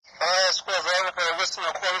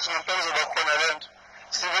ukuthi ngempela izoba khona le nto.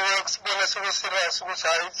 Sibone seku-serious ukuthi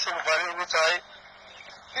hhayi sekuvalile ukuthi hhayi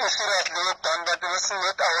i-serious le lockdown kanti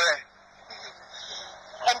besi-not aware.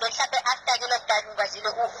 And mhlampe after-ke lockdown ukwazile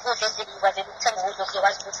ukudla endlini ukwazile ukuthenga ukudla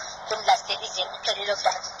okuzokwazi ukuthi kumlaste ize kuphele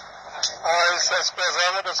lockdown? Hayi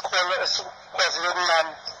sikwazanga kodwa sikhona esikwazile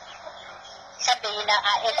ukunani. Mhlampe yina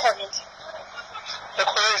ekhona nje?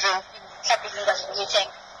 Ekhona endlini? Mhlampe ningakwazi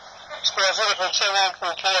ukuyithenga? Sikwazile ukuthenga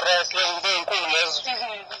rice lezo ey'nkulu lezo.